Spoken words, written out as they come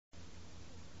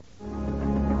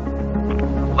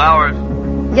Flowers.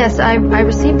 Yes, I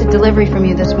received a delivery from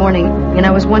you this morning, and I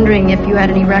was wondering if you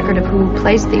had any record of who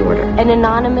placed the order. An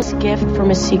anonymous gift from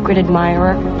a secret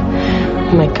admirer.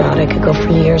 Oh my God, I could go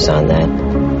for years on that.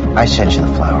 I sent you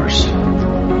the flowers.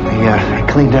 I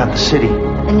cleaned out the city.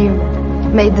 And you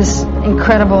made this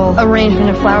incredible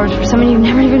arrangement of flowers for someone you've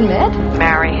never even met?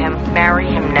 Marry him. Marry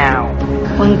him now.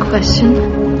 One question.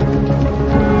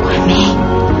 Why me?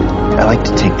 I like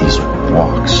to take these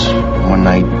walks. One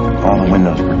night, all the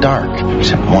windows were dark,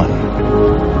 except one.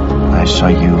 I saw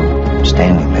you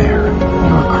standing there, and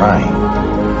you were crying.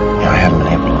 I haven't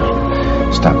been able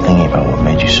to stop thinking about what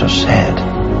made you so sad.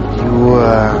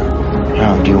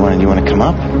 Do you want to come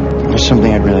up? There's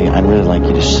something I'd really like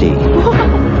you to see.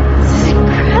 This is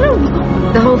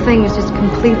incredible. The whole thing was just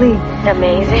completely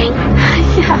amazing.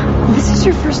 Yeah. This is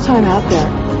your first time out there.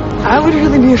 I would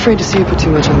really be afraid to see you put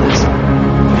too much on this.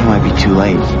 It might be too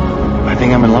late. I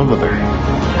think I'm in love with her. I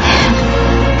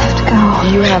have to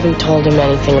go. You haven't told him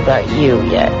anything about you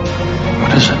yet.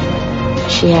 What is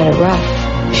it? She had it rough.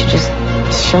 She just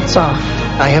shuts off.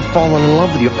 I have fallen in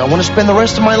love with you. I want to spend the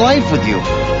rest of my life with you.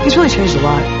 He's really changed a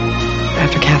lot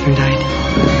after Catherine died.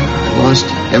 I lost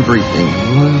everything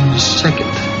in 1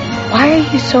 second. Why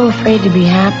are you so afraid to be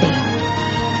happy?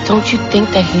 Don't you think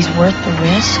that he's worth the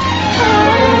risk?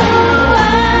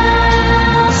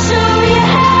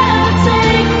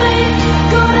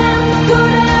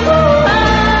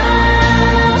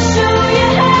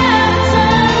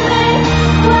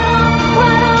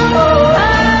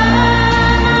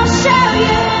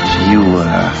 You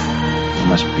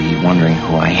must be wondering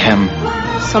who I am.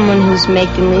 Someone who's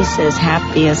making Lisa as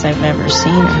happy as I've ever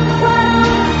seen her.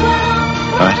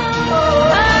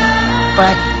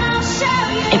 But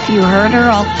if you hurt her,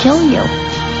 I'll kill you.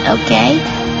 Okay?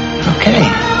 Okay.